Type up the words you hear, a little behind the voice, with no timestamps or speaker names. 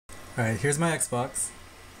Alright, here's my Xbox.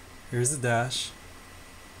 Here's the dash.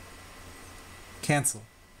 Cancel.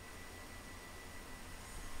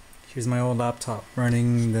 Here's my old laptop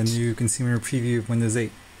running the new consumer preview of Windows 8.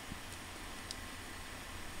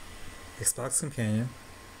 Xbox Companion.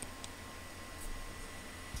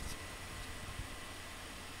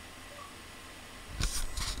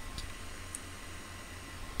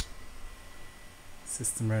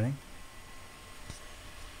 System running.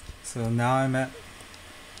 So now I'm at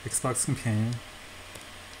Xbox Companion.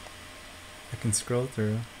 I can scroll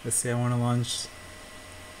through. Let's say I want to launch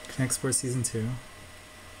Connect Sports Season 2.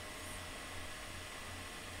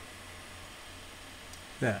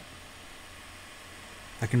 That.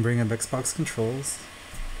 I can bring up Xbox controls.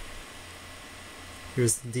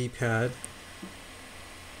 Here's the D-pad.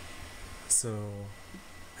 So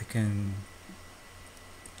I can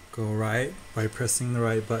go right by pressing the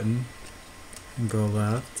right button and go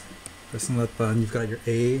left. Pressing the left button, you've got your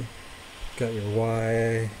A, you've got your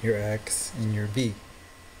Y, your X, and your V.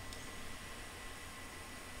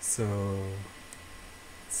 So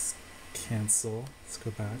let's cancel. Let's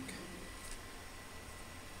go back.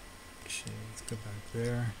 Okay, let's go back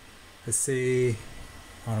there. Let's say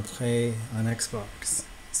I want to play on Xbox.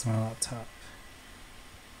 It's my laptop.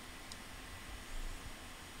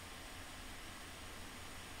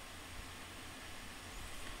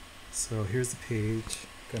 So here's the page.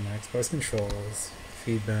 Got my Xbox controls,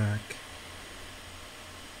 feedback,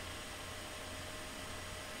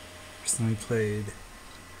 recently played,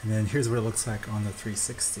 and then here's what it looks like on the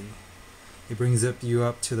 360. It brings you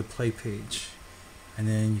up to the play page, and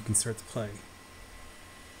then you can start to play.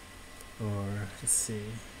 Or let's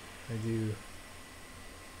see, I do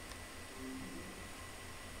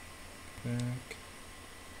back,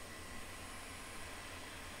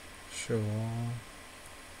 show all.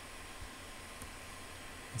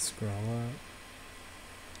 Let's scroll up.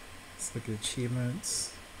 Let's look at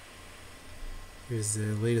achievements. Here's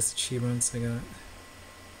the latest achievements I got.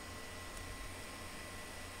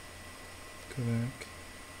 Go back.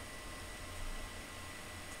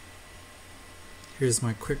 Here's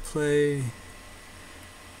my quick play.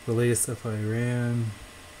 The latest stuff I ran.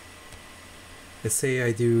 Let's say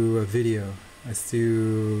I do a video. Let's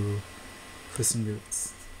do Puss in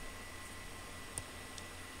Boots.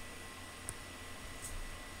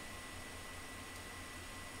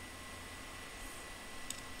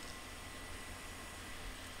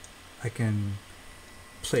 I can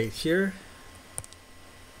play it here,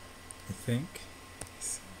 I think.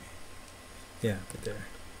 Yeah, right there.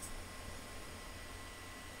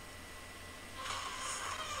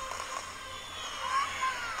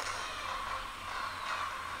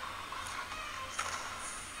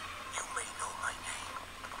 You may know my name,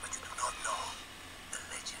 but you do not know the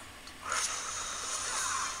legend.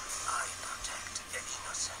 I protect the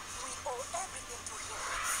innocent. We owe everything to him.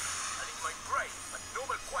 And in my brave and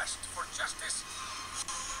noble quest for justice,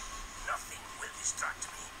 nothing will distract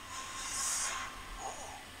me.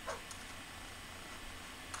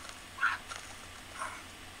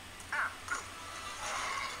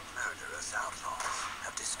 Murderous outlaws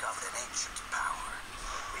have discovered an ancient power.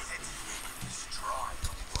 With it, they can destroy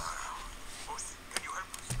the world. Puss, can you help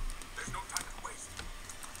us? There's no time to waste.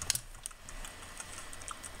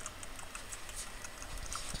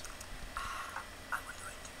 I will do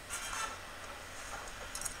it.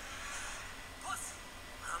 Puss!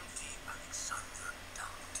 Humpty Alexander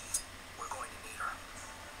Dumpty. We're going to need her.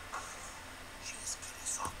 She's kitty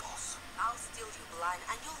softballs. I'll steal you blind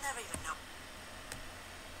and you'll never even know.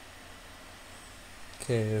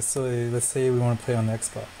 Okay, so let's say we want to play on the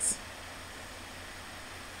Xbox.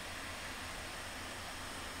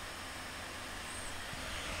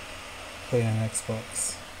 Play on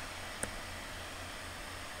Xbox.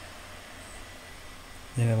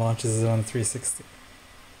 And it launches it on 360.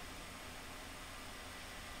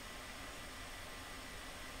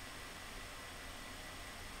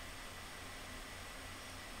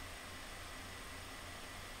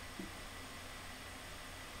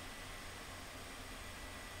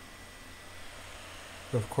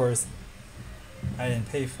 But of course, I didn't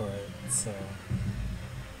pay for it, so